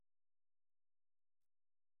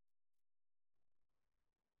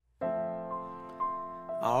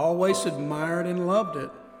I always admired and loved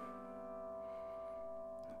it.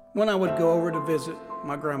 When I would go over to visit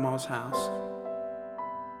my grandma's house.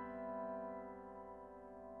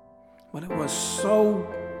 But it was so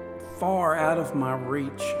far out of my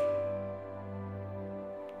reach.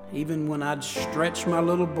 Even when I'd stretch my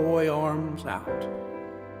little boy arms out.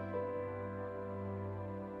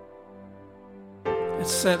 It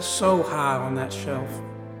sat so high on that shelf.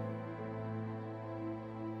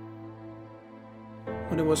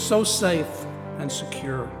 But it was so safe and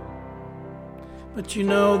secure. But you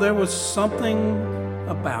know, there was something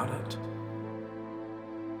about it.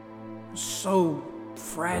 So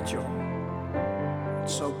fragile, and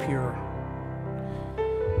so pure.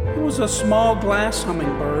 It was a small glass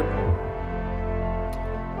hummingbird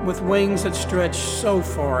with wings that stretched so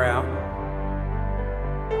far out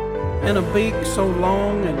and a beak so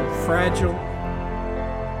long and fragile.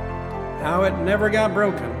 How it never got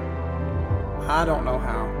broken, I don't know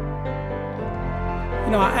how.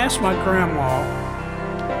 You know, I asked my grandma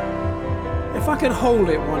if I could hold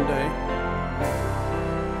it one day.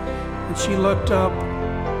 And she looked up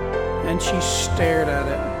and she stared at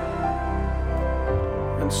it.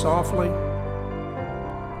 And softly,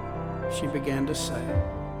 she began to say,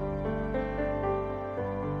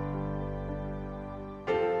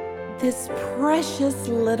 "This precious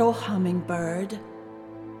little hummingbird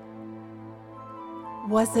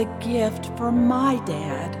was a gift from my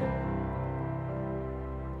dad.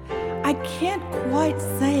 I can't quite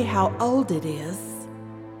say how old it is,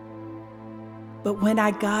 but when I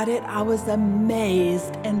got it, I was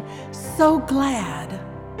amazed and so glad.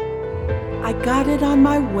 I got it on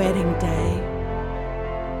my wedding day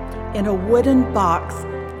in a wooden box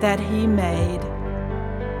that he made.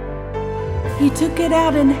 He took it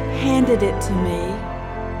out and handed it to me,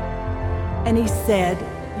 and he said,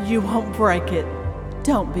 'You won't break it.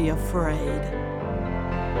 Don't be afraid.'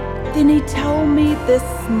 Then he told me this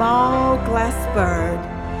small glass bird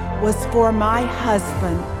was for my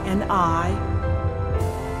husband and I.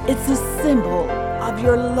 It's a symbol of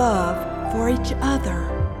your love for each other,"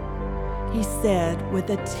 he said with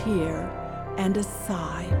a tear and a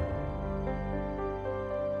sigh.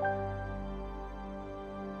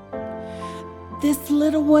 This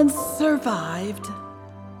little one survived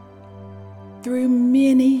through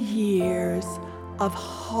many years of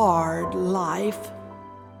hard life.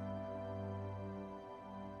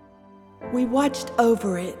 We watched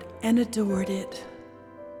over it and adored it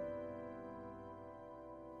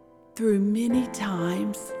through many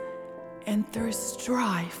times and through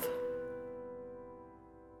strife.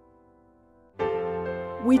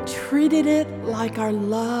 We treated it like our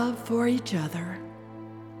love for each other,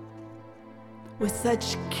 with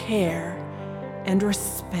such care and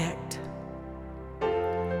respect,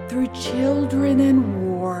 through children and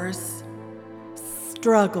wars,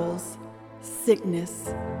 struggles,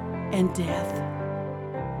 sickness, and death.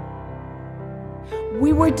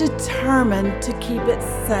 We were determined to keep it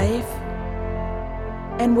safe,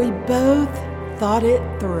 and we both thought it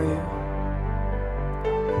through.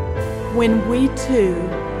 When we too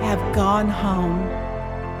have gone home,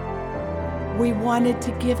 we wanted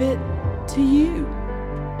to give it to you.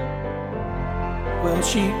 Well,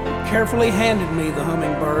 she carefully handed me the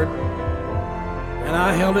hummingbird, and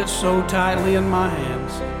I held it so tightly in my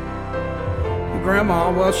hands. Grandma,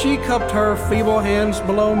 well, she cupped her feeble hands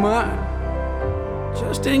below mine,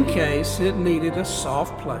 just in case it needed a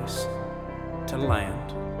soft place to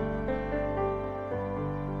land.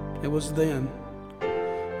 It was then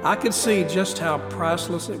I could see just how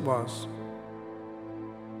priceless it was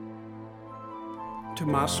to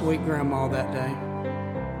my sweet grandma that day.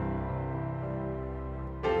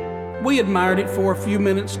 We admired it for a few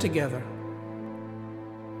minutes together,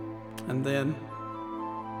 and then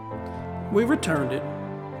we returned it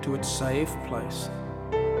to its safe place.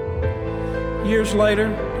 Years later,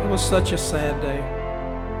 it was such a sad day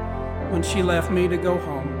when she left me to go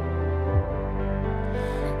home.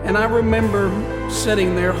 And I remember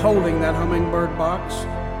sitting there holding that hummingbird box,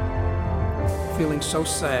 feeling so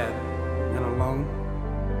sad and alone.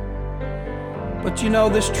 But you know,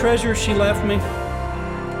 this treasure she left me,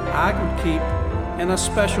 I could keep in a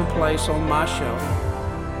special place on my shelf.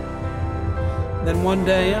 Then one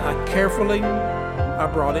day, I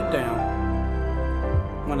brought it down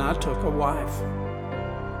when I took a wife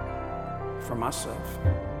for myself.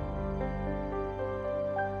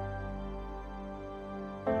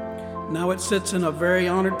 Now it sits in a very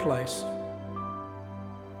honored place,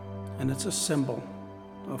 and it's a symbol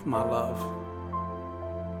of my love.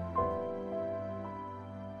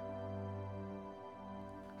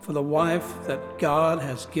 For the wife that God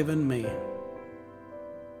has given me,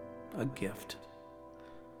 a gift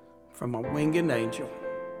from a winged angel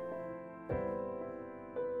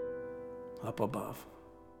up above.